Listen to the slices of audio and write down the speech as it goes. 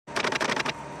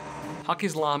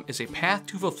Haqqislam is a path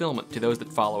to fulfillment to those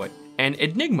that follow it, an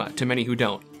enigma to many who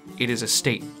don't. It is a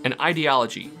state, an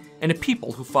ideology, and a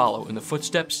people who follow in the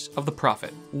footsteps of the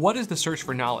Prophet. What is the search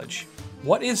for knowledge?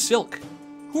 What is silk?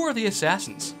 Who are the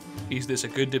assassins? Is this a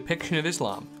good depiction of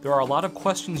Islam? There are a lot of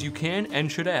questions you can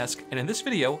and should ask, and in this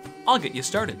video, I'll get you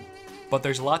started. But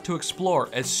there's a lot to explore,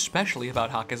 especially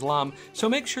about Haqqislam, so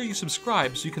make sure you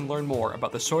subscribe so you can learn more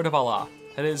about the Sword of Allah,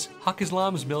 that is,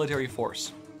 Haqqislam's military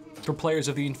force. For players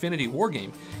of the Infinity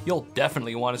wargame, you'll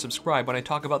definitely want to subscribe when I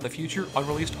talk about the future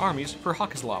unreleased armies for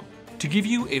Haqqislam. To give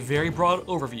you a very broad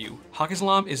overview,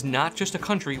 Haqqislam is not just a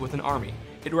country with an army.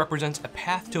 It represents a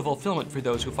path to fulfillment for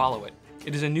those who follow it.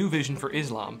 It is a new vision for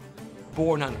Islam,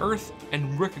 born on Earth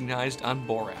and recognized on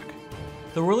Bourak.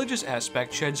 The religious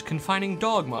aspect sheds confining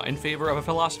dogma in favor of a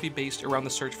philosophy based around the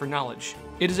search for knowledge.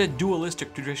 It is a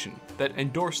dualistic tradition that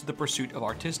endorses the pursuit of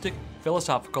artistic,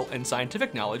 philosophical, and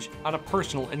scientific knowledge on a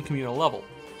personal and communal level.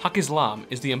 Haqqislam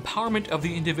is the empowerment of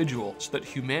the individual so that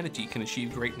humanity can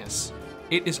achieve greatness.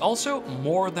 It is also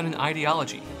more than an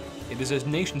ideology. It is a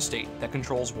nation-state that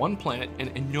controls one planet and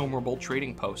innumerable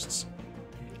trading posts.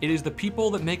 It is the people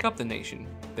that make up the nation,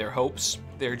 their hopes,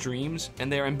 their dreams,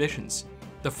 and their ambitions.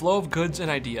 The flow of goods and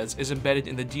ideas is embedded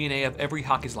in the DNA of every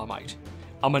Haqqislamite.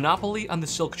 A monopoly on the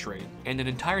silk trade and an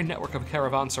entire network of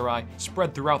Caravanserai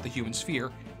spread throughout the human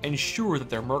sphere ensure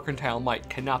that their mercantile might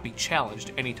cannot be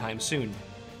challenged anytime soon.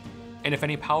 And if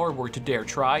any power were to dare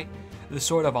try, the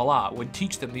Sword of Allah would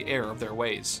teach them the error of their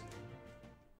ways.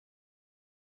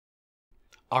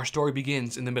 Our story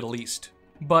begins in the Middle East.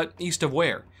 But east of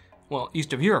where? Well,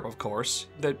 east of Europe, of course.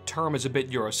 The term is a bit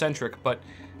Eurocentric, but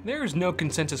there is no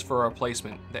consensus for our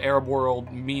placement. The Arab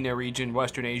world, MENA region,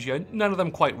 Western Asia, none of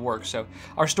them quite work, so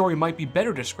our story might be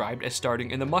better described as starting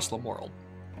in the Muslim world.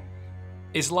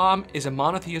 Islam is a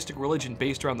monotheistic religion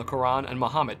based around the Quran and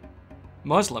Muhammad.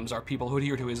 Muslims are people who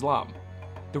adhere to Islam.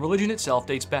 The religion itself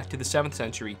dates back to the 7th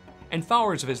century, and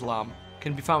followers of Islam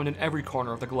can be found in every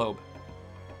corner of the globe.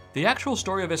 The actual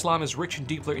story of Islam is rich and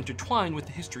deeply intertwined with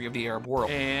the history of the Arab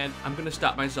world. And I'm gonna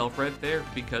stop myself right there,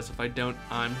 because if I don't,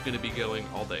 I'm gonna be going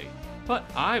all day. But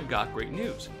I've got great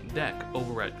news. Deck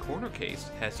over at Corner Case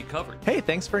has you covered. Hey,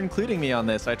 thanks for including me on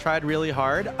this. I tried really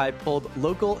hard. I pulled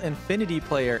local Infinity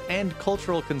player and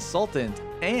cultural consultant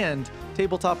and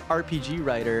tabletop RPG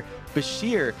writer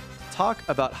Bashir to talk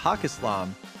about Haqqislam.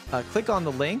 Click on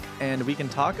the link and we can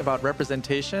talk about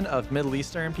representation of Middle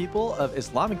Eastern people, of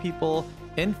Islamic people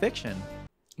in fiction.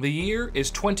 The year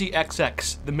is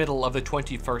 20XX, the middle of the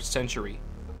 21st century.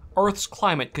 Earth's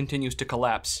climate continues to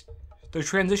collapse. The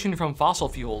transition from fossil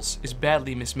fuels is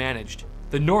badly mismanaged.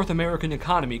 The North American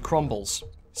economy crumbles.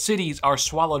 Cities are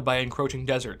swallowed by encroaching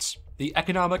deserts. The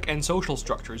economic and social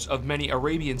structures of many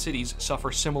Arabian cities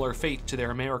suffer similar fate to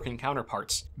their American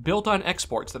counterparts, built on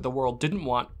exports that the world didn't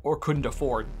want or couldn't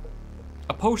afford.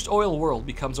 A post-oil world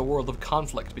becomes a world of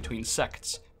conflict between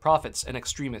sects, prophets, and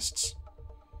extremists.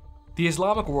 The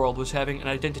Islamic world was having an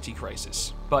identity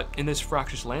crisis, but in this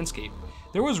fractious landscape,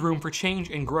 there was room for change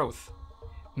and growth.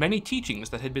 Many teachings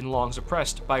that had been long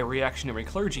suppressed by reactionary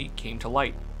clergy came to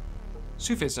light.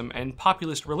 Sufism and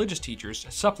populist religious teachers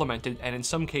supplemented and in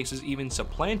some cases even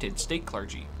supplanted state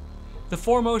clergy. The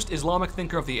foremost Islamic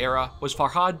thinker of the era was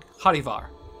Farhad Kharivar.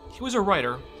 He was a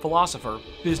writer, philosopher,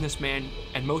 businessman,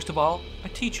 and most of all, a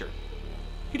teacher.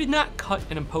 He did not cut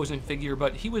an imposing figure,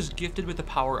 but he was gifted with the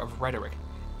power of rhetoric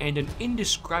and an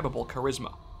indescribable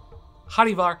charisma.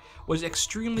 Kharivar was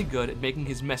extremely good at making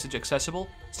his message accessible,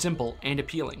 simple, and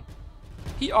appealing.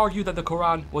 He argued that the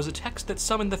Quran was a text that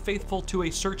summoned the faithful to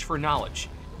a search for knowledge,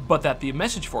 but that the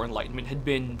message for enlightenment had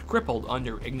been crippled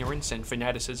under ignorance and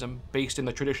fanaticism based in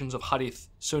the traditions of hadith,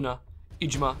 sunnah,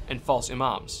 ijma, and false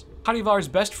imams. Kharivar's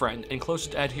best friend and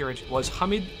closest adherent was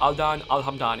Hamid al-Dan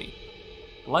al-Hamdani.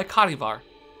 Like Kharivar,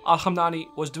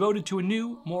 al-Hamdani was devoted to a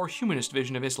new, more humanist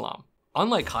vision of Islam.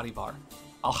 Unlike Kharivar,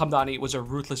 al-Hamdani was a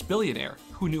ruthless billionaire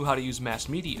who knew how to use mass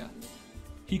media.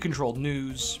 He controlled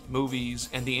news, movies,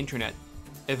 and the internet,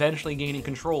 eventually gaining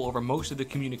control over most of the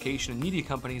communication and media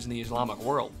companies in the Islamic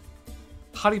world.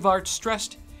 Kharivar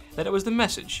stressed that it was the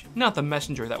message, not the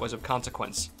messenger, that was of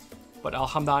consequence. But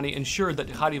al-Hamdani ensured that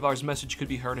Kharivar's message could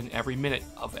be heard in every minute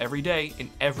of every day in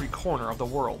every corner of the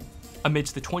world.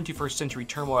 Amidst the 21st century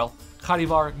turmoil,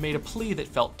 Kharivar made a plea that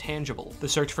felt tangible. The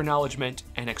search for knowledge meant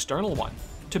an external one,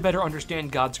 to better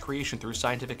understand God's creation through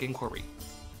scientific inquiry.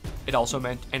 It also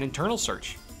meant an internal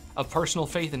search, of personal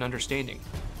faith and understanding.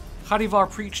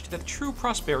 Kharivar preached that true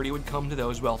prosperity would come to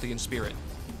those wealthy in spirit.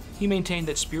 He maintained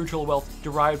that spiritual wealth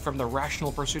derived from the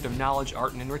rational pursuit of knowledge,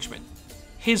 art, and enrichment.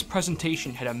 His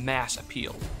presentation had a mass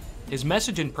appeal. His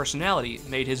message and personality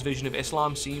made his vision of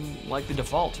Islam seem like the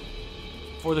default.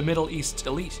 For the Middle East's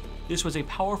elite, this was a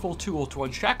powerful tool to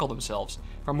unshackle themselves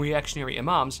from reactionary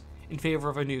imams in favor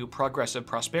of a new progressive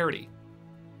prosperity.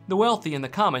 The wealthy and the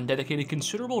common dedicated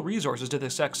considerable resources to the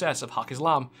success of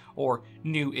Haqqislam, or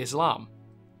New Islam,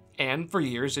 and for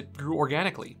years it grew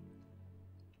organically.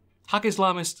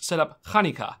 Haqq-Islamists set up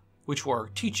khanikah, which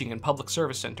were teaching and public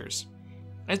service centers.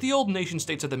 As the old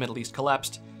nation-states of the Middle East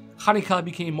collapsed, khanikah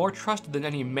became more trusted than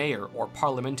any mayor or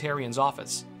parliamentarian's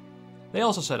office. They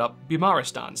also set up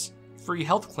bimaristans, free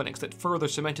health clinics that further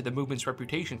cemented the movement's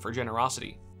reputation for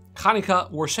generosity. Khanikah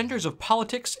were centers of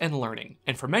politics and learning,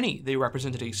 and for many they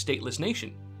represented a stateless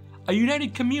nation, a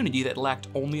united community that lacked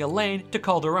only a lane to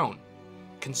call their own.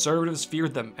 Conservatives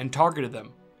feared them and targeted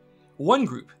them. One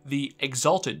group, the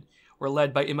Exalted, were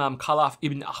led by Imam Khalaf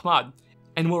ibn Ahmad,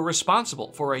 and were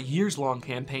responsible for a years-long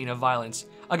campaign of violence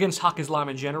against Haqqislam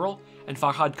in general and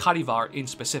Farhad Qadivar in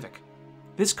specific.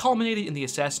 This culminated in the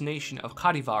assassination of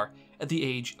Qadivar at the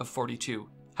age of 42.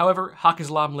 However,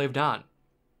 Haqqislam lived on.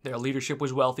 Their leadership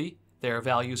was wealthy, their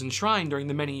values enshrined during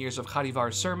the many years of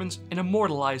Qadivar's sermons and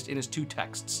immortalized in his two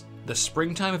texts, The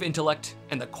Springtime of Intellect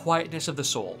and The Quietness of the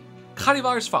Soul.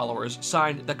 Qadivar's followers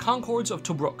signed the Concords of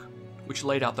Tobruk, which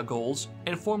laid out the goals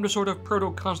and formed a sort of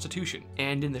proto-constitution,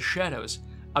 and in the shadows,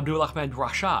 Abdul Ahmed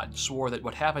Rashad swore that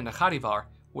what happened to Qadivar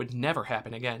would never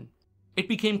happen again. It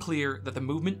became clear that the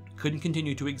movement couldn't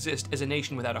continue to exist as a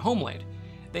nation without a homeland.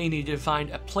 They needed to find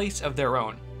a place of their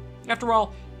own. After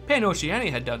all, Pan-Oceania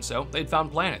had done so, they'd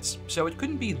found planets, so it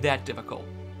couldn't be that difficult.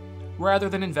 Rather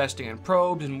than investing in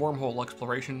probes and wormhole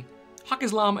exploration,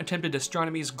 Haqqislam attempted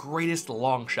astronomy's greatest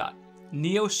long shot.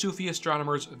 Neo-Sufi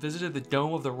astronomers visited the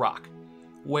Dome of the Rock,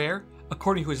 where,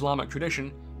 according to Islamic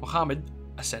tradition, Muhammad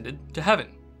ascended to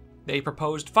heaven. They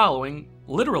proposed following,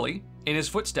 literally, in his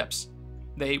footsteps.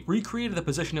 They recreated the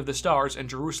position of the stars in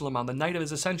Jerusalem on the night of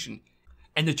his ascension,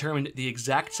 and determined the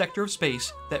exact sector of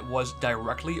space that was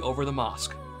directly over the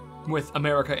mosque. With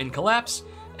America in collapse,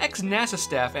 ex-NASA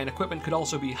staff and equipment could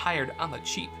also be hired on the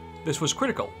cheap. This was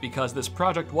critical because this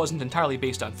project wasn't entirely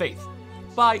based on faith.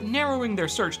 By narrowing their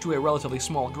search to a relatively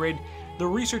small grid, the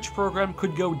research program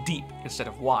could go deep instead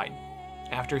of wide.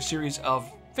 After a series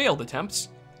of failed attempts,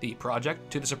 the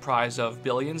project, to the surprise of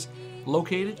billions,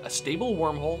 located a stable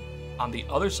wormhole on the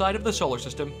other side of the solar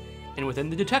system and within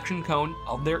the detection cone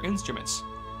of their instruments.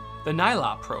 The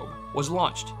Nyla probe was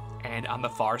launched, and on the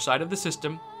far side of the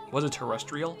system was a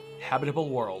terrestrial, habitable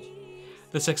world.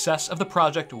 The success of the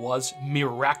project was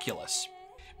miraculous.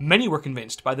 Many were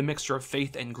convinced by the mixture of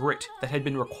faith and grit that had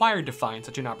been required to find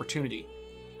such an opportunity.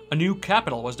 A new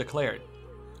capital was declared.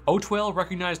 Otwell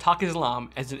recognized Haqqislam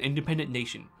as an independent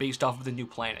nation based off of the new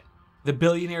planet. The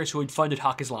billionaires who had funded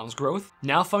Haqqislam's growth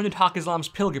now funded Haqqislam's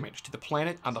pilgrimage to the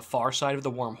planet on the far side of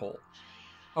the wormhole.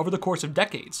 Over the course of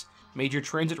decades, major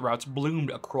transit routes bloomed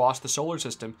across the solar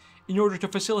system in order to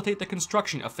facilitate the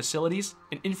construction of facilities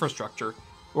and infrastructure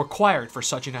required for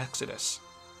such an exodus.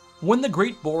 When the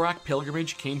Great Bourak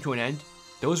pilgrimage came to an end,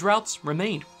 those routes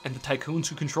remained, and the tycoons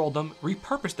who controlled them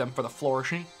repurposed them for the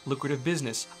flourishing, lucrative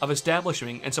business of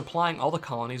establishing and supplying all the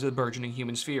colonies of the burgeoning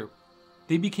human sphere.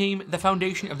 They became the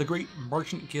foundation of the great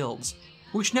merchant guilds,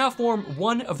 which now form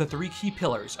one of the three key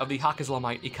pillars of the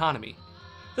Haqqislamite economy.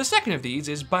 The second of these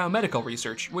is biomedical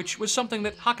research, which was something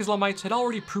that Haqqislamites had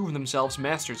already proven themselves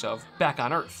masters of back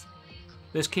on Earth.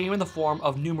 This came in the form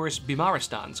of numerous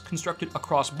bimaristans constructed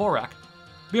across Bourak.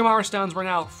 Bimaristans were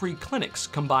now free clinics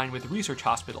combined with research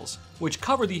hospitals, which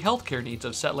covered the healthcare needs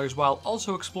of settlers while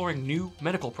also exploring new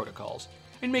medical protocols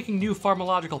and making new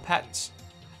pharmacological patents.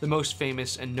 The most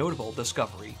famous and notable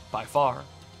discovery, by far,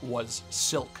 was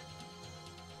silk.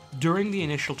 During the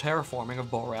initial terraforming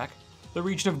of Bourak, the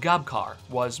region of Gabkar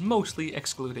was mostly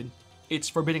excluded. Its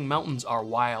forbidding mountains are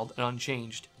wild and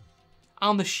unchanged.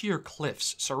 On the sheer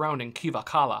cliffs surrounding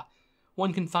Kivakala,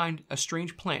 one can find a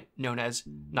strange plant known as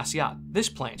nasiat. This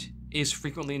plant is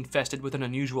frequently infested with an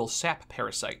unusual sap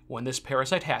parasite. When this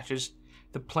parasite hatches,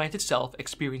 the plant itself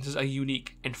experiences a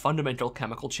unique and fundamental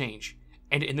chemical change,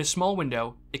 and in this small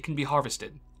window, it can be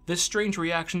harvested. This strange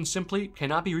reaction simply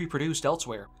cannot be reproduced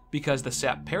elsewhere, because the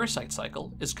sap parasite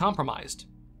cycle is compromised.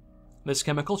 This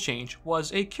chemical change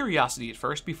was a curiosity at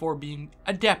first before being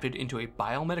adapted into a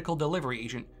biomedical delivery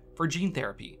agent for gene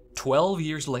therapy. 12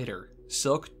 years later,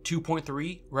 Silk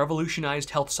 2.3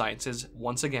 revolutionized health sciences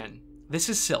once again. This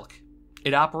is Silk.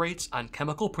 It operates on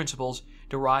chemical principles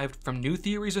derived from new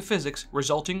theories of physics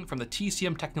resulting from the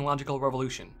TCM technological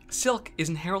revolution. Silk is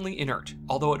inherently inert,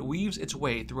 although it weaves its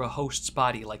way through a host's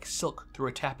body like silk through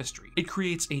a tapestry. It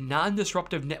creates a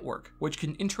non-disruptive network which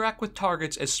can interact with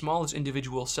targets as small as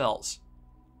individual cells.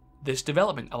 This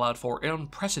development allowed for an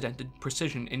unprecedented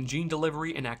precision in gene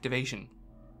delivery and activation.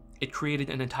 it created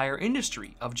an entire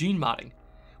industry of gene modding,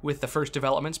 with the first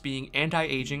developments being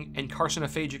anti-aging and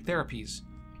carcinophagic therapies.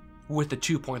 With the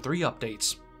 2.3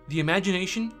 updates, the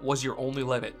imagination was your only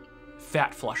limit.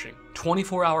 Fat flushing,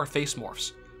 24-hour face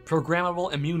morphs,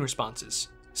 programmable immune responses,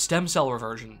 stem cell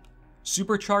reversion,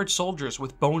 supercharged soldiers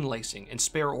with bone lacing and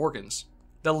spare organs.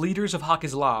 The leaders of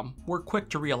Haqqislam were quick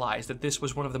to realize that this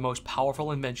was one of the most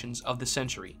powerful inventions of the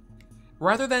century.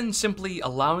 Rather than simply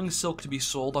allowing silk to be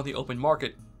sold on the open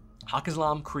market,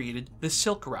 Haqqislam created the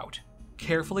Silk Route.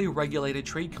 Carefully regulated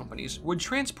trade companies would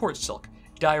transport silk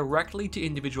directly to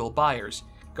individual buyers,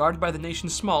 guarded by the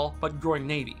nation's small but growing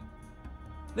navy.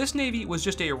 This navy was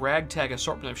just a ragtag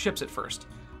assortment of ships at first,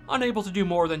 unable to do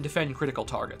more than defend critical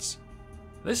targets.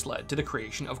 This led to the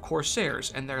creation of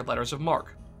corsairs and their letters of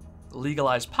marque,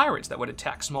 legalized pirates that would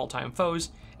attack small-time foes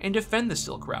and defend the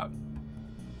Silk Route.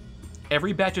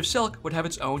 Every batch of silk would have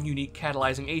its own unique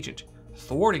catalyzing agent,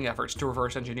 thwarting efforts to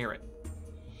reverse engineer it.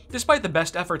 Despite the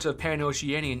best efforts of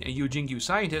Pan-Oceanian and Yujingyu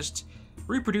scientists,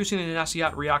 reproducing an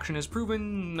Asiat reaction has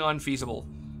proven unfeasible.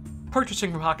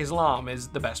 Purchasing from Haqqislam is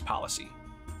the best policy.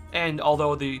 And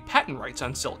although the patent rights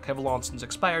on silk have long since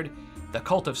expired, the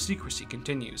cult of secrecy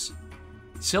continues.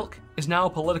 Silk is now a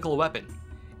political weapon.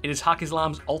 It is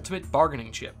Haqqislam's ultimate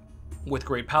bargaining chip. With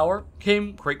great power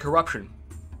came great corruption.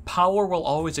 Power will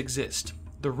always exist.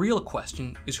 The real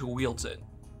question is who wields it.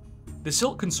 The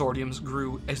Silk Consortiums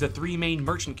grew as the three main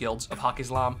merchant guilds of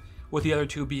Haqqislam, with the other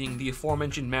two being the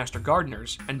aforementioned Master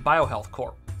Gardeners and Biohealth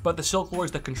Corp. But the Silk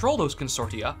Lords that control those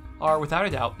consortia are without a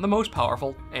doubt the most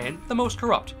powerful and the most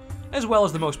corrupt, as well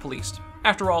as the most policed.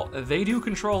 After all, they do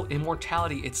control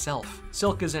immortality itself.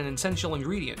 Silk is an essential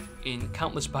ingredient in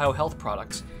countless biohealth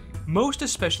products, most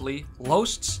especially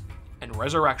loasts and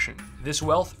resurrection. This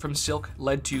wealth from silk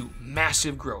led to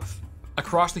massive growth.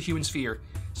 Across the human sphere,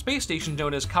 space stations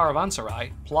known as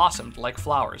Caravanserai blossomed like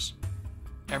flowers.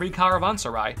 Every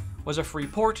Caravanserai was a free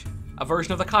port, a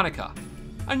version of the Konica,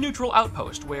 a neutral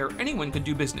outpost where anyone could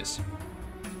do business.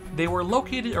 They were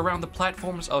located around the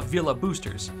platforms of Villa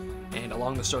boosters, and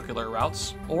along the circular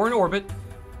routes, or in orbit,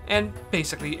 and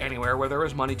basically anywhere where there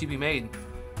was money to be made.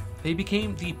 They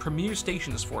became the premier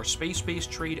stations for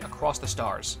space-based trade across the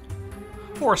stars.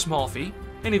 For a small fee,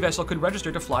 any vessel could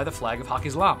register to fly the flag of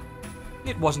Haqqislam.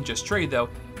 It wasn't just trade, though.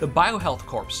 The Biohealth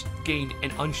Corps gained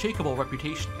an unshakable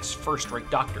reputation as first-rate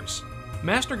doctors.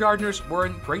 Master Gardeners were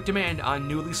in great demand on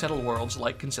newly settled worlds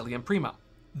like Concilium Prima.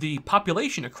 The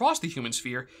population across the human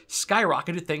sphere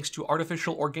skyrocketed thanks to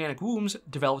artificial organic wombs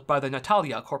developed by the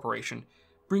Natalia Corporation,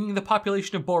 bringing the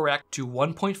population of Bourak to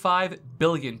 1.5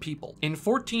 billion people. In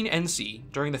 14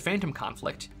 NC, during the Phantom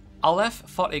Conflict, Aleph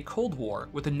fought a cold war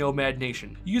with the Nomad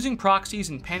Nation. Using proxies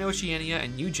in Pan-Oceania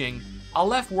and Yujing,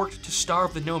 Aleph worked to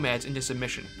starve the Nomads into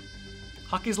submission.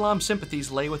 Haqqislam's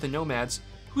sympathies lay with the Nomads,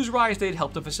 whose rise they had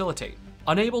helped to facilitate.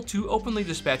 Unable to openly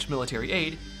dispatch military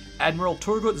aid, Admiral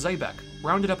Turgut Zaybek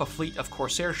rounded up a fleet of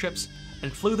corsair ships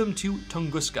and flew them to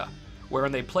Tunguska,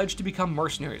 wherein they pledged to become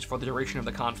mercenaries for the duration of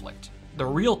the conflict. The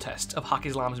real test of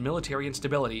Haqqislam's military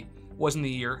instability was in the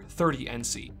year 30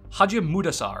 NC. Haji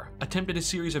Mudassar attempted a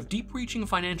series of deep-reaching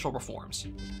financial reforms.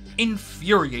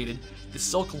 Infuriated, the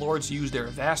Silk Lords used their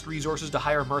vast resources to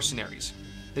hire mercenaries.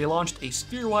 They launched a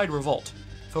sphere-wide revolt,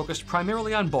 focused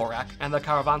primarily on Bourak and the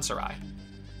Caravanserai.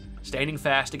 Standing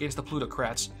fast against the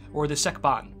plutocrats were the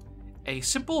Sekban, a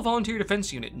simple volunteer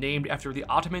defense unit named after the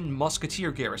Ottoman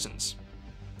musketeer garrisons.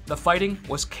 The fighting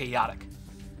was chaotic.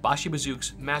 Bashi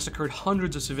bazooks massacred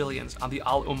hundreds of civilians on the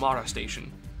Al-Umara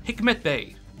station. Hikmet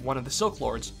Bey, one of the Silk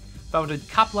Lords, founded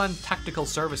Kaplan Tactical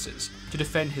Services to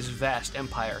defend his vast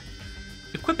empire,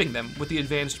 equipping them with the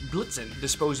advanced Blitzen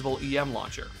disposable EM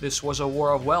launcher. This was a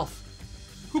war of wealth.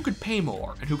 Who could pay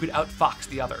more and who could outfox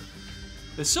the other?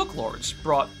 The Silk Lords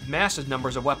brought massive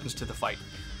numbers of weapons to the fight.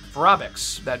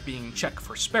 Varabex, that being Czech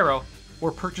for sparrow,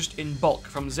 were purchased in bulk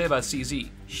from Zeva CZ.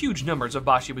 Huge numbers of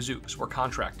Bashi bazooks were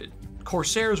contracted.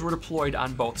 Corsairs were deployed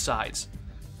on both sides,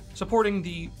 supporting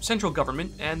the central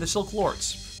government and the Silk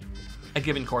Lords. A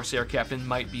given Corsair captain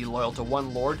might be loyal to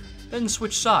one lord, then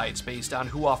switch sides based on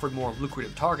who offered more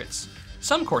lucrative targets.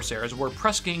 Some Corsairs were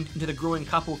press-ganged into the growing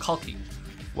Qapu Khalqi,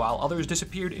 while others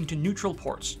disappeared into neutral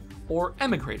ports or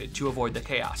emigrated to avoid the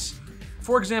chaos.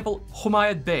 For example,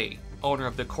 Humayed Bey, owner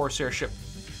of the Corsair ship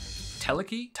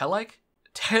Teleki?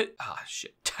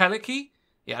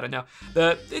 Yeah, I don't know.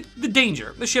 The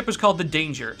Danger. The ship was called the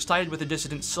Danger, sided with the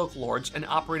dissident Silk Lords, and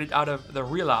operated out of the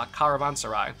Rila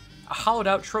Caravanserai, a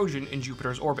hollowed-out Trojan in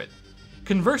Jupiter's orbit.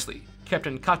 Conversely,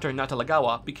 Captain Kater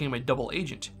Natalagawa became a double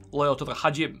agent, loyal to the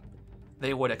Hajib.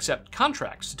 They would accept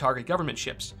contracts to target government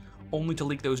ships, only to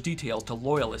leak those details to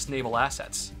loyalist naval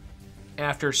assets.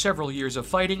 After several years of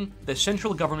fighting, the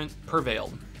central government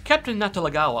prevailed. Captain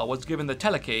Natalagawa was given the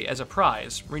Teleke as a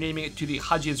prize, renaming it to the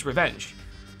Hajib's Revenge.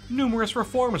 Numerous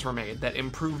reforms were made that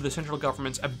improved the central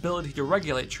government's ability to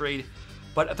regulate trade,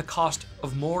 but at the cost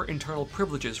of more internal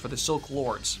privileges for the Silk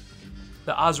Lords.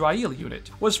 The Azrael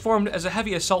unit was formed as a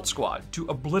heavy assault squad to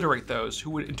obliterate those who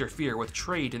would interfere with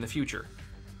trade in the future.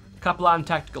 Kaplan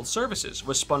Tactical Services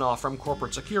was spun off from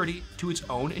corporate security to its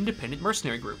own independent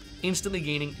mercenary group, instantly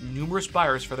gaining numerous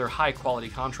buyers for their high-quality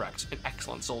contracts and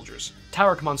excellent soldiers.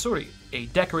 Tarak Mansuri, a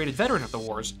decorated veteran of the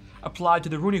wars, applied to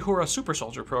the Runihura Super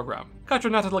Soldier program.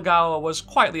 Katranata Lagawa was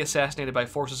quietly assassinated by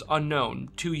forces unknown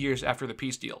 2 years after the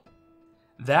peace deal.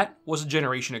 That was a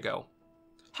generation ago.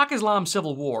 Haqqislam's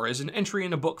Civil War is an entry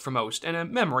in a book for most and a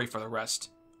memory for the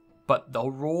rest. But the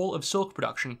role of silk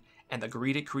production and the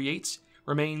greed it creates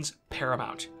remains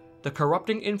paramount. The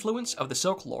corrupting influence of the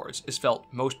Silk Lords is felt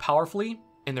most powerfully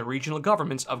in the regional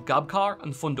governments of Gabkar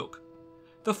and Funduk.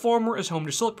 The former is home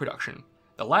to silk production.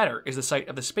 The latter is the site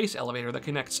of the space elevator that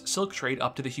connects silk trade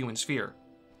up to the human sphere.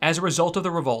 As a result of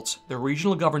the revolts, the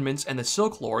regional governments and the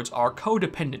Silk Lords are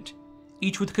codependent,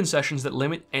 each with concessions that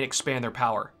limit and expand their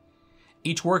power.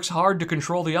 Each works hard to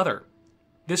control the other.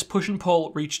 This push and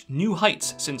pull reached new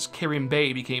heights since Kerim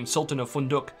Bey became Sultan of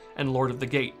Funduk and Lord of the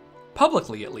Gate.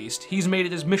 Publicly, at least, he's made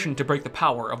it his mission to break the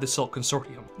power of the Silk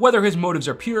Consortium. Whether his motives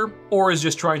are pure, or is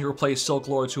just trying to replace Silk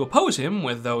Lords who oppose him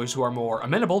with those who are more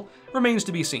amenable, remains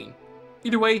to be seen.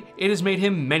 Either way, it has made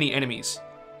him many enemies.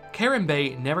 Kerim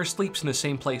Bey never sleeps in the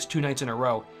same place 2 nights in a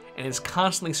row, and is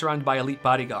constantly surrounded by elite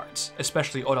bodyguards,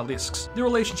 especially odalisks. The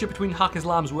relationship between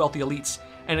Haqqislam's wealthy elites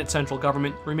and its central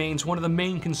government remains one of the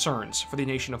main concerns for the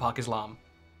nation of Haqqislam.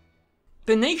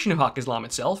 The nation of Haqqislam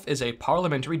itself is a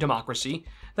parliamentary democracy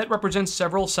that represents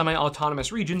several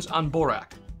semi-autonomous regions on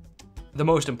Bourak. The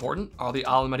most important are the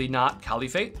Al-Madinat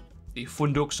Caliphate, the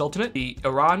Funduk Sultanate, the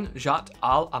Iran Jat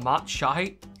al-Amat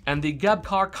Shahite, and the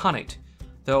Gabkar Khanate,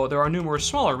 though there are numerous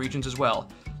smaller regions as well,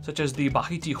 such as the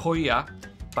Bahiti Hoya,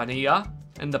 Baniya,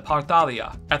 and the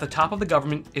Partalia. At the top of the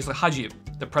government is the Hajib,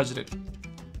 the president.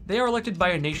 They are elected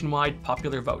by a nationwide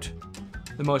popular vote.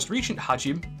 The most recent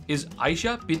Hajib is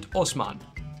Aisha bint Osman.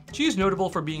 She is notable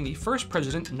for being the first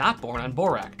president not born on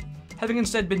Bourak, having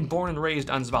instead been born and raised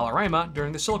on Zvalaima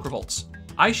during the Silk Revolts.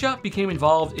 Aisha became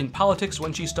involved in politics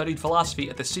when she studied philosophy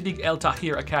at the Siddiq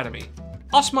el-Tahir Academy.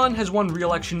 Osman has won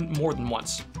re-election more than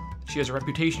once. She has a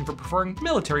reputation for preferring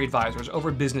military advisors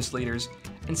over business leaders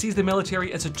and sees the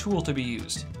military as a tool to be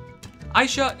used.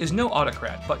 Aisha is no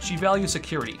autocrat, but she values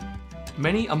security.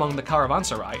 Many among the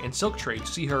Caravanserai and silk trade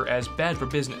see her as bad for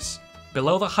business.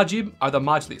 Below the Hajib are the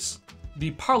Majlis,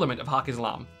 the parliament of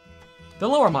Haqqislam. The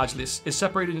lower Majlis is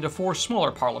separated into 4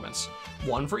 smaller parliaments,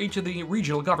 one for each of the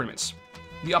regional governments.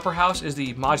 The upper house is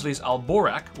the Majlis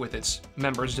al-Bourak, with its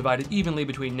members divided evenly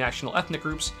between national ethnic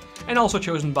groups, and also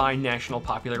chosen by national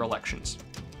popular elections.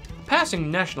 Passing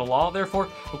national law, therefore,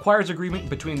 requires agreement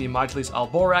between the Majlis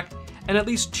al-Bourak and at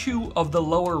least 2 of the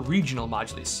lower regional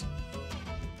Majlis.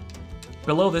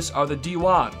 Below this are the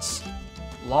Diwans,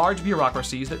 large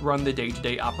bureaucracies that run the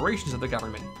day-to-day operations of the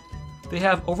government. They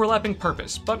have overlapping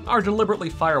purpose, but are deliberately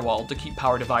firewalled to keep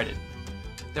power divided.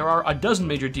 There are a dozen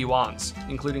major Diwans,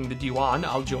 including the Diwan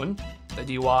al-Jun, the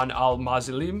Diwan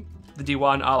al-Mazilim, the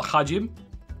Diwan al-Hajib,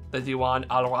 the Diwan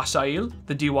al-Rasail,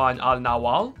 the Diwan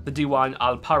al-Nawal, the Diwan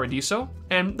al-Paradiso,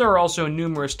 and there are also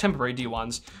numerous temporary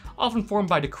Diwans, often formed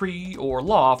by decree or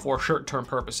law for short-term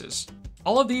purposes.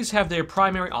 All of these have their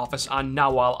primary office on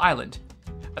Nawal Island.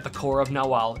 At the core of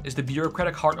Nawal is the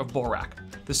bureaucratic heart of Bourak,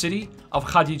 the city of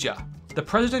Khadija. The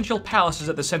presidential palace is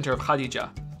at the center of Khadija,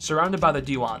 surrounded by the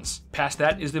Diwans. Past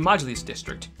that is the Majlis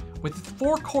district, with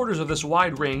 4 quarters of this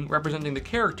wide ring representing the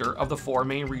character of the 4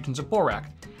 main regions of Bourak,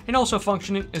 and also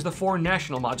functioning as the 4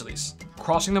 national Majlis.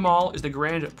 Crossing them all is the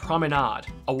Grand Promenade,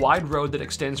 a wide road that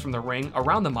extends from the ring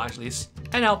around the Majlis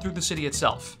and out through the city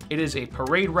itself. It is a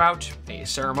parade route, a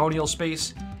ceremonial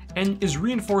space, and is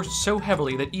reinforced so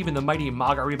heavily that even the mighty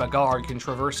Maghariba Guard can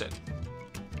traverse it.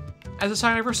 As a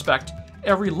sign of respect,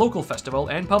 every local festival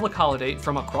and public holiday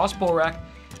from across Bourak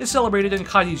is celebrated in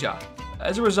Khadija.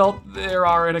 As a result, there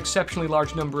are an exceptionally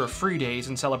large number of free days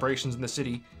and celebrations in the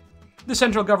city. The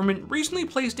central government recently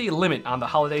placed a limit on the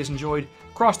holidays enjoyed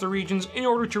across the regions in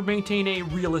order to maintain a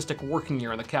realistic working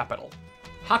year in the capital.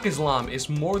 Haqqislam is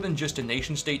more than just a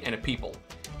nation-state and a people.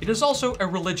 It is also a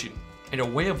religion and a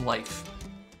way of life.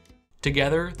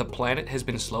 Together, the planet has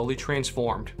been slowly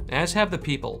transformed, as have the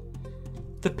people.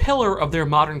 The pillar of their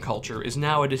modern culture is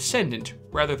now a descendant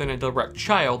rather than a direct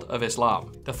child of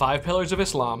Islam. The 5 pillars of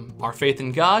Islam are faith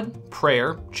in God,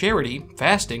 prayer, charity,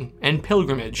 fasting, and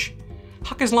pilgrimage.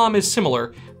 Haqqislam is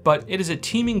similar, but it is a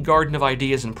teeming garden of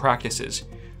ideas and practices,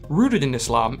 rooted in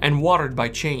Islam and watered by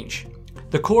change.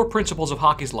 The core principles of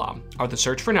Haqqislam are the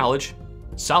search for knowledge,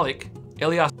 salik,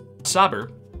 ilyas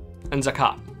sabr, and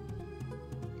zakat.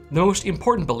 The most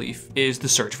important belief is the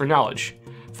search for knowledge.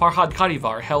 Farhad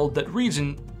Kadivar held that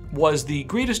reason was the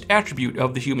greatest attribute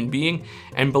of the human being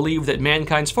and believed that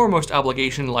mankind's foremost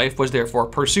obligation in life was therefore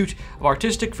pursuit of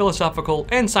artistic, philosophical,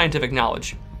 and scientific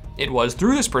knowledge. It was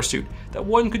through this pursuit that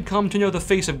one could come to know the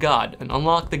face of God and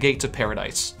unlock the gates of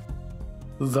paradise.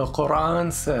 The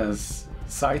Quran says,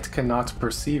 "Sight cannot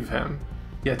perceive him,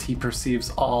 yet he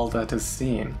perceives all that is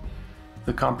seen.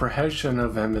 The comprehension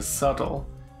of him is subtle,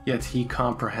 yet he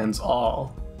comprehends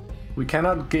all." We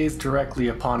cannot gaze directly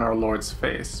upon our Lord's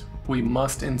face. We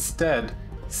must instead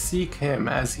seek him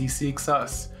as he seeks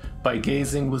us, by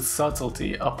gazing with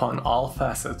subtlety upon all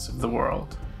facets of the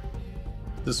world.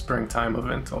 The springtime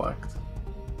of intellect.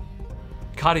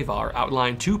 Kadivar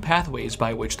outlined two pathways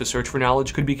by which the search for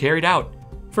knowledge could be carried out.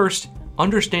 First,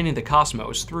 understanding the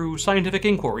cosmos through scientific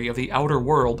inquiry of the outer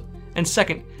world, and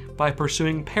second, by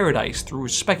pursuing paradise through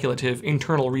speculative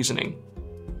internal reasoning.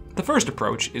 The first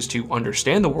approach is to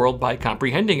understand the world by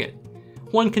comprehending it.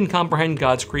 One can comprehend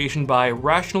God's creation by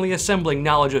rationally assembling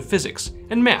knowledge of physics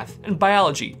and math and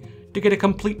biology to get a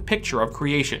complete picture of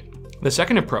creation. The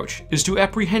second approach is to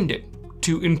apprehend it,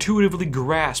 to intuitively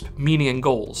grasp meaning and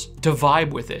goals, to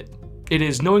vibe with it. It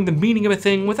is knowing the meaning of a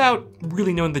thing without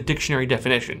really knowing the dictionary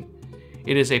definition.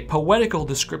 It is a poetical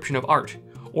description of art,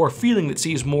 or feeling that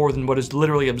sees more than what is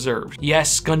literally observed.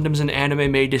 Yes, Gundams and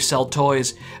anime made to sell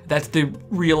toys, that's the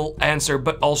real answer,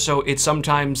 but also it's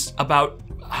sometimes about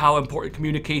how important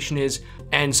communication is,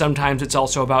 and sometimes it's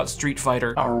also about Street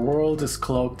Fighter. Our world is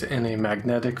cloaked in a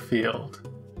magnetic field.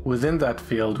 Within that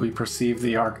field we perceive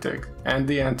the Arctic and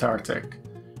the Antarctic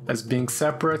as being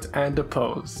separate and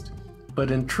opposed.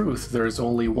 But in truth there is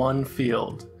only one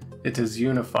field. It is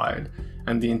unified,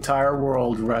 and the entire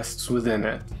world rests within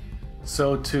it.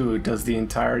 So too does the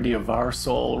entirety of our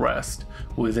soul rest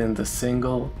within the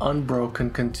single, unbroken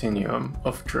continuum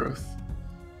of truth.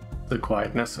 The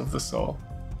quietness of the soul.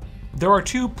 There are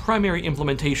two primary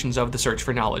implementations of the search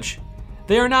for knowledge.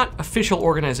 They are not official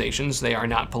organizations, they are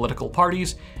not political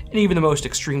parties, and even the most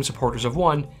extreme supporters of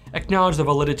one acknowledge the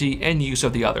validity and use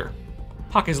of the other.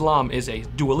 Haqqislam is a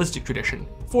dualistic tradition,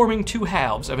 forming two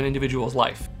halves of an individual's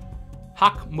life.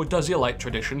 Haqq-Mutazilite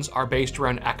traditions are based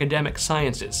around academic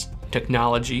sciences,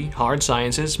 technology, hard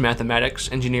sciences,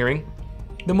 mathematics, engineering.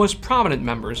 The most prominent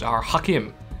members are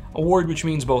Hakim, a word which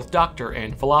means both doctor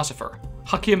and philosopher.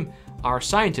 Hakim are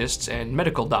scientists and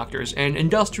medical doctors and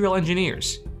industrial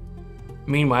engineers.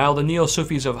 Meanwhile, the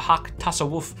neo-Sufis of Haqq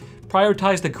Tasawwuf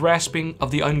prioritize the grasping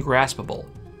of the ungraspable.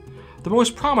 The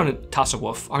most prominent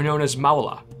Tasawwuf are known as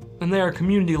Mawla, and they are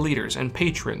community leaders and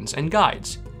patrons and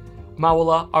guides.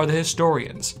 Mawla are the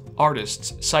historians,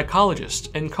 artists, psychologists,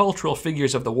 and cultural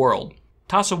figures of the world.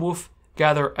 Tasawwuf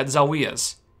gather at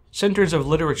zawiyas, centers of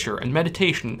literature and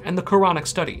meditation and the Quranic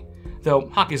study, though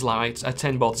Haqqislamites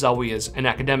attend both zawiyas and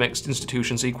academic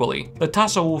institutions equally. The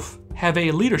Tasawwuf have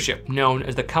a leadership known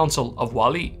as the Council of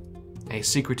Wali, a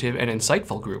secretive and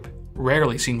insightful group,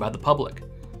 rarely seen by the public.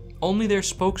 Only their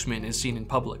spokesman is seen in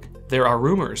public. There are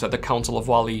rumors that the Council of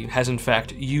Wali has in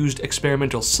fact used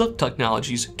experimental silk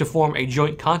technologies to form a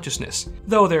joint consciousness,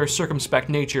 though their circumspect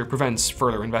nature prevents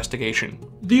further investigation.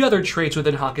 The other traits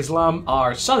within Haqqislam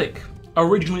are salik,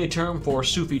 originally a term for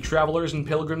Sufi travelers and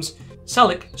pilgrims.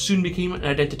 Salik soon became an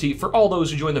identity for all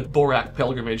those who joined the Bourak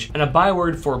pilgrimage and a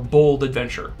byword for bold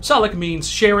adventure. Salik means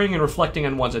sharing and reflecting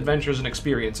on one's adventures and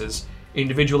experiences,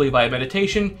 individually via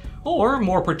meditation, or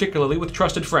more particularly with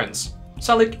trusted friends.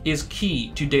 Salik is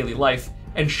key to daily life,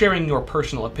 and sharing your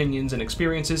personal opinions and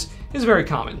experiences is very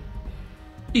common.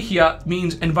 Ihya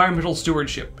means environmental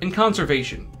stewardship and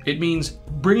conservation. It means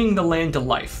bringing the land to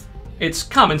life. It's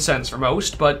common sense for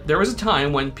most, but there was a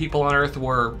time when people on Earth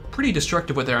were pretty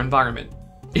destructive with their environment.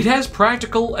 It has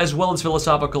practical as well as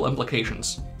philosophical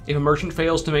implications. If a merchant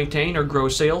fails to maintain or grow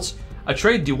sales, a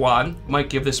trade diwan might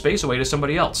give this space away to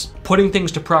somebody else, putting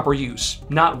things to proper use,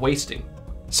 not wasting.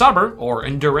 Sabr, or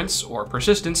endurance, or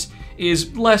persistence,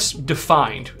 is less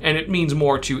defined, and it means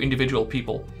more to individual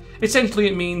people. Essentially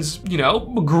it means,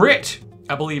 grit.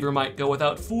 A believer might go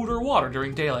without food or water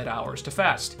during daylight hours to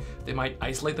fast. They might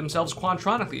isolate themselves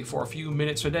quantronically for a few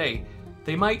minutes a day.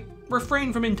 They might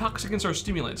refrain from intoxicants or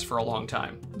stimulants for a long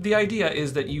time. The idea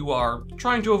is that you are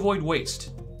trying to avoid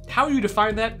waste. How you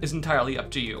define that is entirely up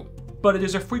to you, but it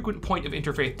is a frequent point of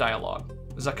interfaith dialogue.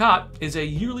 Zakat is a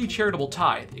yearly charitable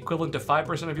tithe, equivalent to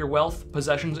 5% of your wealth,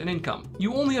 possessions, and income.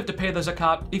 You only have to pay the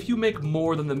zakat if you make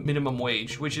more than the minimum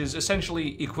wage, which is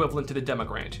essentially equivalent to the Dema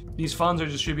Grant. These funds are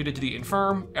distributed to the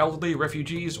infirm, elderly,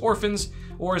 refugees, orphans,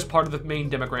 or as part of the main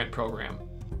Dema Grant program.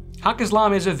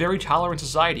 Haqqislam is a very tolerant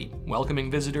society, welcoming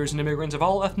visitors and immigrants of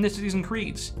all ethnicities and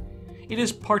creeds. It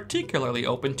is particularly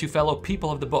open to fellow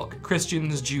people of the book,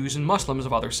 Christians, Jews, and Muslims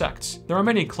of other sects. There are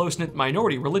many close-knit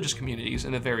minority religious communities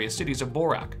in the various cities of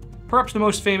Bourak. Perhaps the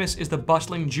most famous is the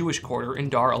bustling Jewish quarter in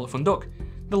Dar al-Funduk,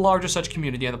 the largest such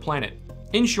community on the planet.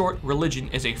 In short, religion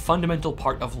is a fundamental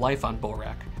part of life on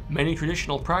Bourak. Many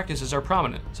traditional practices are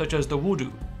prominent, such as the wudu,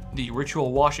 the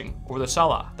ritual washing, or the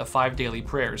salah, the 5 daily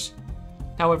prayers.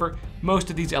 However, most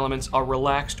of these elements are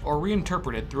relaxed or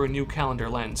reinterpreted through a new calendar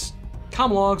lens.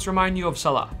 Comlogs remind you of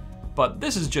Salah, but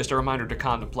this is just a reminder to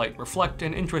contemplate, reflect,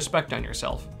 and introspect on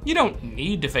yourself. You don't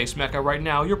need to face Mecca right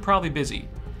now, you're probably busy.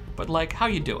 But like, how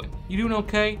you doing? You doing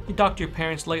okay? You talked to your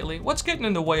parents lately? What's getting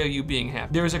in the way of you being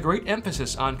happy? There is a great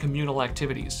emphasis on communal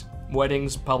activities.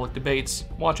 Weddings, public debates,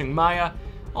 watching Maya,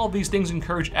 all these things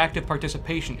encourage active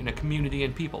participation in a community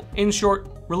and people. In short,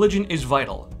 religion is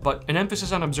vital, but an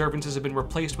emphasis on observances has been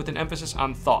replaced with an emphasis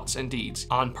on thoughts and deeds,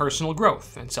 on personal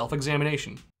growth and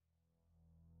self-examination.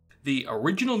 The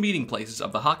original meeting places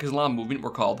of the Haqqislam movement were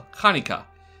called Khanika.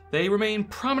 They remain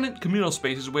prominent communal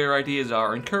spaces where ideas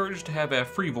are encouraged to have a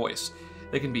free voice.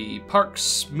 They can be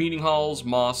parks, meeting halls,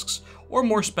 mosques, or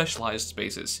more specialized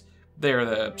spaces. They are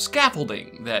the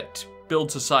scaffolding that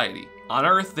build society. On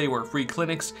Earth, they were free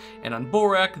clinics, and on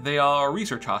Bourak, they are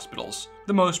research hospitals,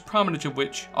 the most prominent of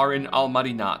which are in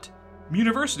Al-Madinat.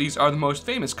 Universities are the most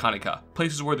famous Khanika,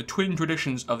 places where the twin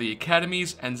traditions of the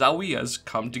academies and zawiyas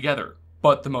come together.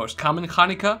 But the most common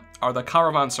Khanika are the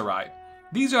Caravanserai.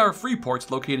 These are free ports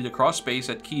located across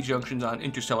space at key junctions on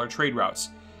interstellar trade routes.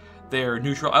 They're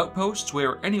neutral outposts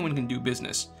where anyone can do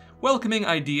business, welcoming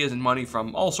ideas and money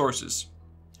from all sources.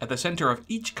 At the center of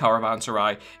each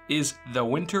Caravanserai is the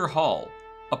Winter Hall,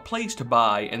 a place to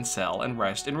buy and sell and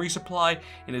rest and resupply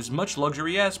in as much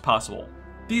luxury as possible.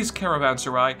 These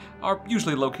Caravanserai are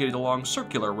usually located along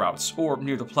circular routes or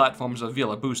near the platforms of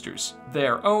villa boosters. They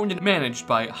are owned and managed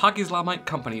by Haqqislamite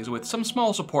companies with some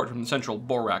small support from the central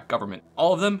Bourak government.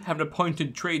 All of them have an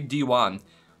appointed trade diwan,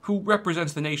 who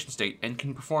represents the nation-state and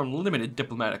can perform limited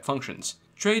diplomatic functions.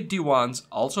 Trade diwans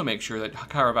also make sure that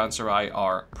Caravanserai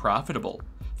are profitable.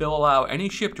 They'll allow any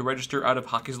ship to register out of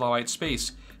Haqqislamite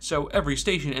space, so every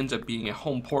station ends up being a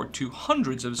home port to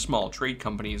hundreds of small trade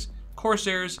companies,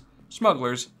 corsairs,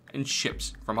 smugglers, and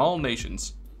ships from all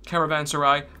nations.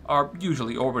 Caravanserai are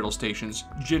usually orbital stations,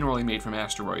 generally made from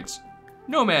asteroids.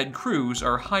 Nomad crews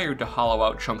are hired to hollow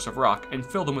out chunks of rock and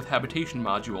fill them with habitation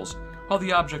modules, while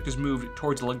the object is moved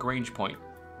towards the Lagrange point.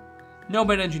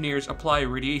 Nomad engineers apply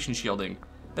radiation shielding,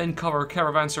 then cover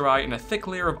Caravanserai in a thick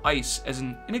layer of ice as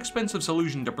an inexpensive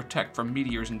solution to protect from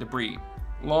meteors and debris.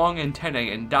 Long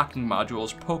antennae and docking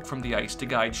modules poke from the ice to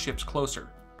guide ships closer.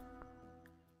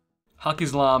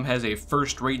 Haqqislam has a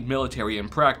first-rate military in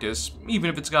practice, even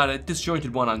if it's got a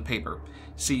disjointed one on paper.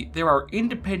 See, there are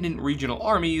independent regional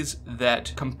armies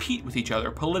that compete with each other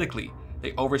politically.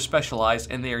 They overspecialize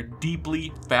and they are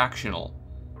deeply factional.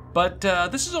 But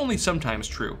this is only sometimes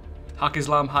true.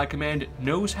 Haqqislam High Command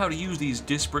knows how to use these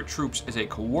disparate troops as a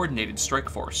coordinated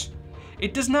strike force.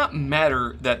 It does not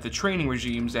matter that the training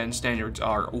regimes and standards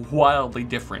are wildly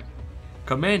different.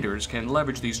 Commanders can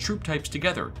leverage these troop types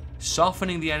together,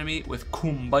 softening the enemy with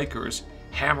Kum bikers,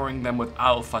 hammering them with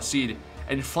al-Fasid,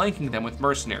 and flanking them with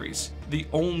mercenaries. The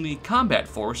only combat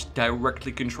force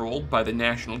directly controlled by the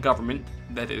national government,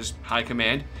 that is, High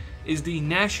Command, is the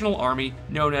national army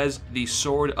known as the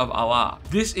Sword of Allah.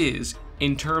 This is,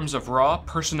 in terms of raw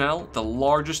personnel, the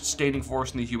largest standing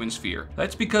force in the human sphere.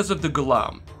 That's because of the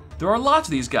Ghulam. There are lots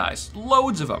of these guys,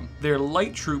 loads of them. They're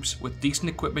light troops with decent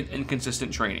equipment and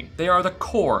consistent training. They are the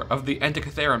core of the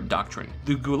Antikytherum doctrine.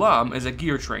 The Ghulam is a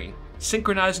gear train,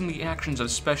 synchronizing the actions of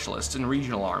specialists in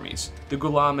regional armies. The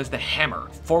Ghulam is the hammer,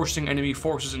 forcing enemy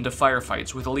forces into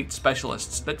firefights with elite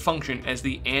specialists that function as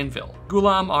the anvil.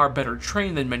 Ghulam are better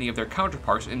trained than many of their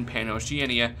counterparts in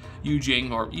Pan-Oceania, Yujing,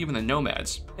 or even the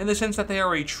Nomads, in the sense that they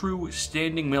are a true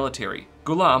standing military.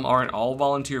 Ghulam are an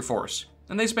all-volunteer force,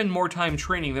 and they spend more time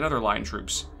training than other line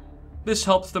troops. This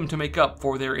helps them to make up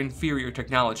for their inferior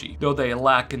technology. Though they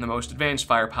lack in the most advanced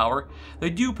firepower, they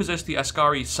do possess the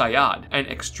Askari Sayad, an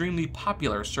extremely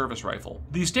popular service rifle.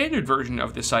 The standard version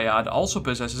of the Sayad also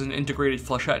possesses an integrated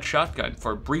flechette shotgun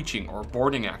for breaching or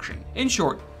boarding action. In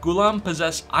short, Ghulam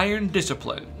possess iron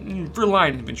discipline for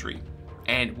line infantry,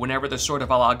 and whenever the Sword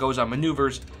of Allah goes on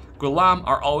maneuvers, Ghulam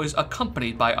are always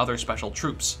accompanied by other special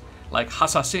troops, like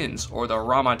Hassassins or the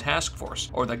Rama Task Force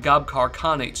or the Gabkar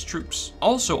Khanate's troops.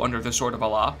 Also under the Sword of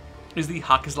Allah is the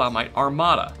Haqqislamite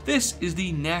Armada. This is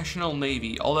the national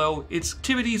navy, although its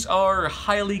activities are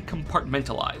highly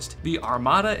compartmentalized. The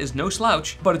Armada is no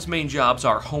slouch, but its main jobs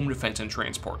are home defense and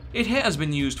transport. It has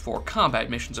been used for combat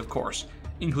missions, of course,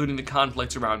 including the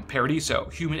conflicts around Paradiso,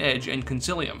 Human Edge, and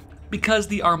Concilium. Because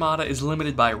the Armada is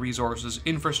limited by resources,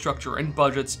 infrastructure, and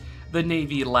budgets, the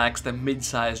Navy lacks the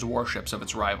mid-sized warships of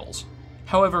its rivals.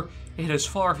 However, it has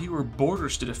far fewer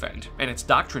borders to defend, and its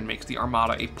doctrine makes the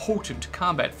Armada a potent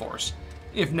combat force,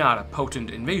 if not a potent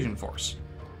invasion force.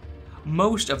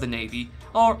 Most of the Navy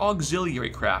are auxiliary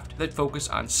craft that focus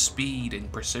on speed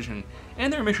and precision,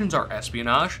 and their missions are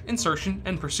espionage, insertion,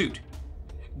 and pursuit.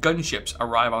 Gunships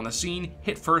arrive on the scene,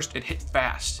 hit first, and hit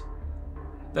fast.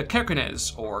 The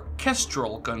Kerkenes, or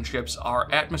Kestrel gunships,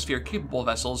 are atmosphere-capable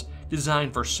vessels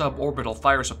designed for suborbital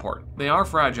fire support. They are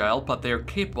fragile, but they are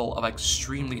capable of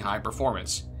extremely high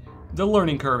performance. The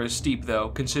learning curve is steep, though,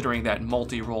 considering that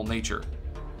multi-role nature.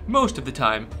 Most of the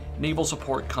time, naval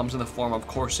support comes in the form of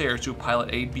corsairs who pilot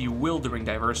a bewildering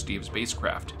diversity of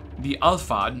spacecraft. The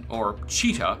Alfad, or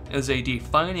Cheetah, is a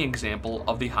defining example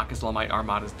of the Haqqislamite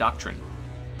Armada's doctrine.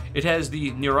 It has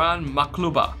the Niran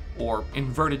Makluba, or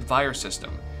inverted fire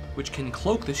system, which can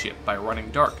cloak the ship by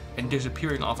running dark and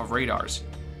disappearing off of radars.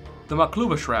 The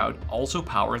Makluba Shroud also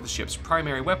powers the ship's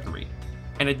primary weaponry,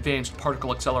 an advanced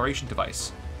particle acceleration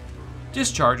device.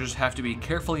 Discharges have to be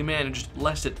carefully managed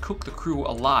lest it cook the crew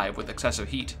alive with excessive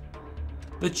heat.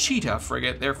 The Cheetah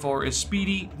frigate, therefore, is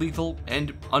speedy, lethal,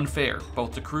 and unfair,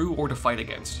 both to crew or to fight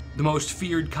against. The most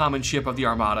feared common ship of the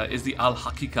Armada is the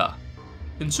Al-Haqiqa.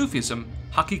 In Sufism,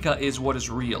 Haqiqa is what is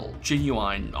real,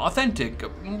 genuine, authentic,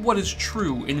 what is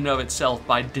true in and of itself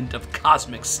by dint of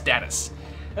cosmic status.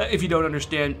 If you don't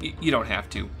understand, you don't have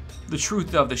to. The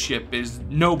truth of the ship is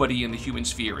nobody in the human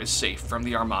sphere is safe from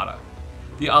the Armada.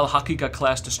 The Al-Haqiqa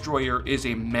class destroyer is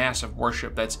a massive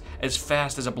warship that's as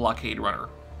fast as a blockade runner.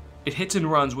 It hits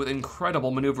and runs with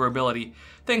incredible maneuverability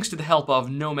thanks to the help of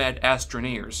nomad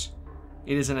astroneers.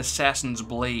 It is an assassin's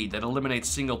blade that eliminates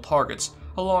single targets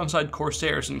alongside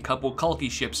corsairs and Qapu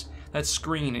Khalqi ships that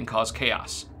screen and cause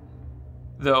chaos.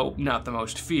 Though not the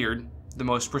most feared, the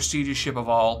most prestigious ship of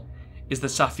all is the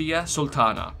Safiya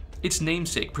Sultana. Its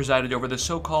namesake presided over the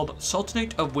so-called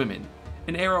Sultanate of Women,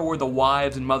 an era where the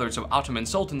wives and mothers of Ottoman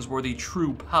sultans were the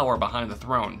true power behind the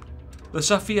throne. The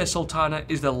Safiya Sultana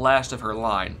is the last of her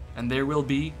line, and there will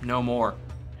be no more.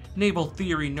 Naval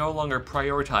theory no longer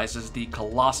prioritizes the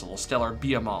colossal stellar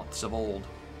behemoths of old.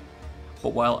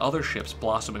 But while other ships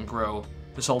blossom and grow,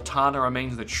 the Sultana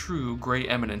remains the true gray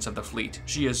eminence of the fleet.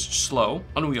 She is slow,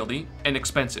 unwieldy, and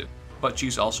expensive, but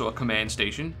she's also a command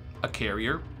station, a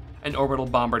carrier, an orbital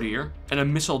bombardier, and a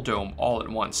missile dome all at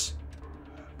once.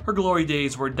 Her glory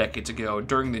days were decades ago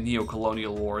during the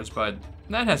neo-colonial wars, but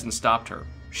that hasn't stopped her.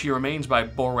 She remains by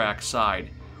Bourak's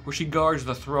side, where she guards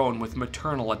the throne with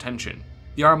maternal attention.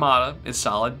 The Armada is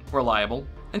solid, reliable,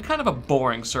 and kind of a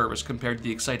boring service compared to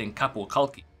the exciting Qapu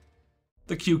Khalqi.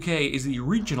 The QK is the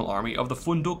regional army of the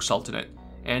Funduk Sultanate,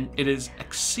 and it is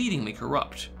exceedingly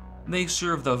corrupt. They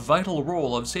serve the vital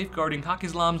role of safeguarding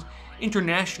Haqqislam's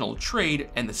international trade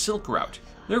and the Silk Route.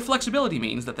 Their flexibility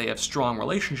means that they have strong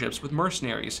relationships with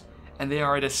mercenaries, and they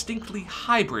are a distinctly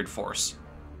hybrid force.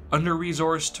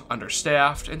 Under-resourced,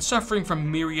 understaffed, and suffering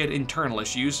from myriad internal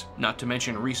issues, not to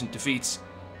mention recent defeats,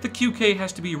 the QK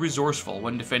has to be resourceful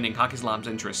when defending Haqqislam's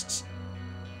interests.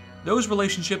 Those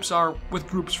relationships are with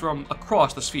groups from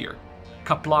across the sphere: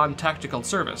 Kaplan Tactical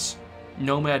Service,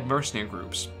 nomad mercenary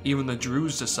groups, even the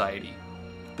Druze Society.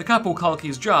 The Qapu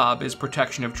Khalqi's job is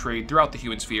protection of trade throughout the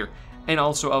human sphere, and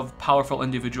also of powerful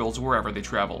individuals wherever they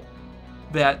travel.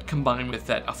 That, combined with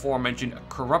that aforementioned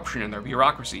corruption in their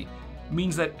bureaucracy,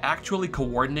 means that actually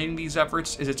coordinating these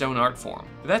efforts is its own art form.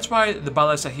 That's why the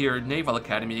Balasahir Naval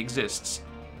Academy exists.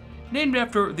 Named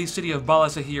after the city of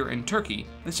Balasahir in Turkey,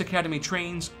 this academy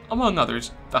trains, among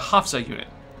others, the Hafsa unit,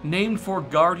 named for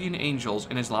guardian angels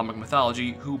in Islamic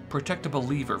mythology who protect a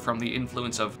believer from the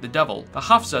influence of the devil. The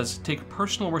Hafsas take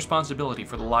personal responsibility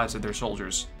for the lives of their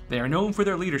soldiers. They are known for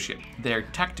their leadership, their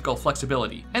tactical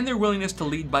flexibility, and their willingness to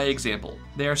lead by example.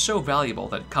 They are so valuable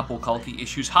that Qapu Khalqi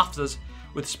issues Hafsas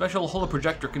with special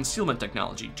holoprojector concealment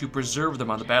technology to preserve them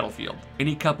on the battlefield.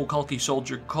 Any Qapu Khalqi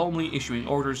soldier calmly issuing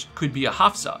orders could be a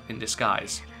Hafsa in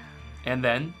disguise. And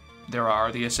then, there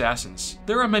are the Assassins.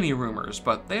 There are many rumors,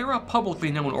 but they are a publicly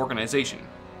known organization.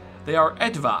 They are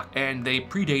Etvak, and they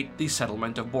predate the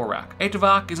settlement of Bourak.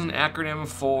 Etvak is an acronym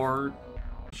for...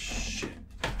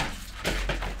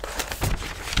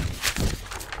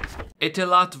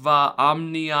 Etilat va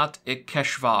amniat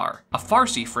ekeshvar, a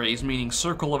Farsi phrase meaning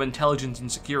circle of intelligence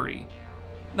and security.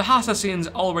 The Hassassins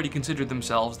already considered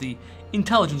themselves the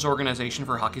intelligence organization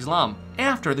for Haqqislam.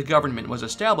 After the government was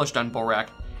established on Bourak,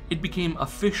 it became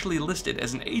officially listed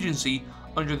as an agency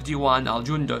under the Diwan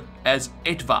al-Junda as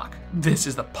Etvak. This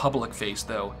is the public face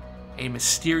though, a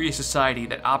mysterious society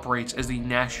that operates as the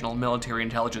National Military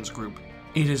Intelligence Group.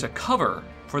 It is a cover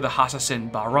for the Hassassin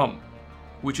Bahram,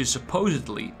 which is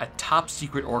supposedly a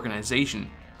top-secret organization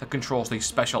that controls the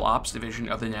Special Ops Division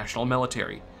of the National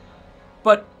Military.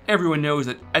 But everyone knows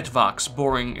that Etvak's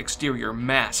boring exterior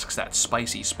masks that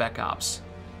spicy spec ops.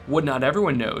 What not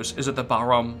everyone knows is that the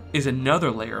Bahram is another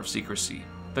layer of secrecy.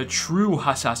 The true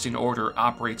Hassassin order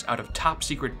operates out of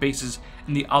top-secret bases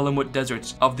in the Alamut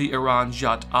deserts of the Iran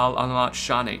Jat al-Amat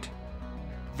Shanate.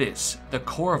 This, the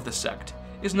core of the sect,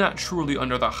 is not truly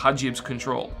under the Hajib's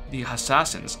control. The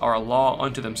Hassassins are a law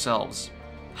unto themselves.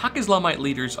 Haqqislamite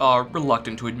leaders are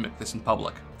reluctant to admit this in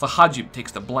public. The Hajib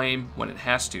takes the blame when it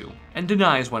has to, and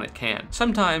denies when it can.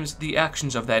 Sometimes the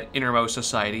actions of that innermost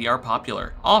society are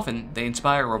popular. Often they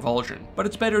inspire revulsion, but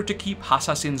it's better to keep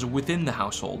Hassassins within the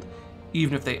household,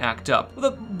 even if they act up,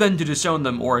 than to disown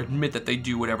them or admit that they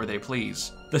do whatever they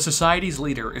please. The society's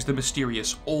leader is the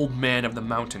mysterious Old Man of the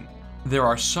Mountain. There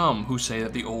are some who say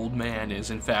that the Old Man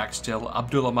is in fact still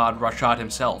Abdulhamid Rashad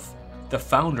himself, the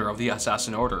founder of the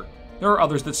Assassin Order. There are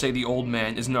others that say the Old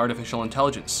Man is an artificial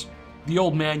intelligence. The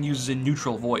Old Man uses a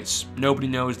neutral voice. Nobody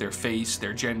knows their face,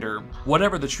 their gender.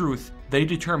 Whatever the truth, they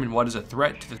determine what is a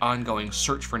threat to the ongoing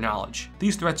search for knowledge.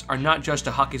 These threats are not just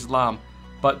to Haqqislam,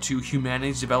 but to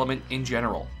humanity's development in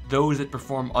general. Those that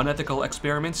perform unethical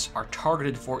experiments are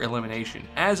targeted for elimination,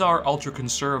 as are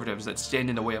ultra-conservatives that stand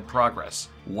in the way of progress.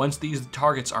 Once these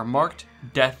targets are marked,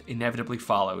 death inevitably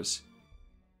follows.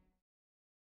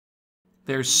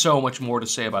 There's so much more to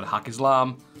say about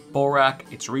Haqqislam,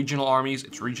 Bourak, its regional armies,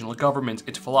 its regional governments,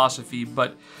 its philosophy,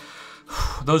 but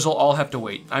those will all have to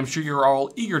wait. I'm sure you're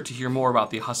all eager to hear more about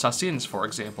the Hassassins, for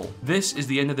example. This is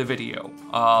the end of the video.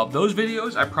 Those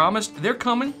videos, I promised, they're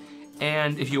coming,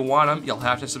 and if you want them, you'll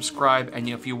have to subscribe, and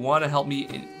if you want to help me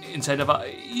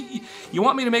you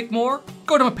want me to make more,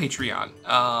 go to my Patreon.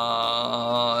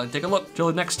 Take a look. Till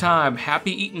the next time,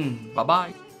 happy eating.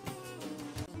 Bye-bye.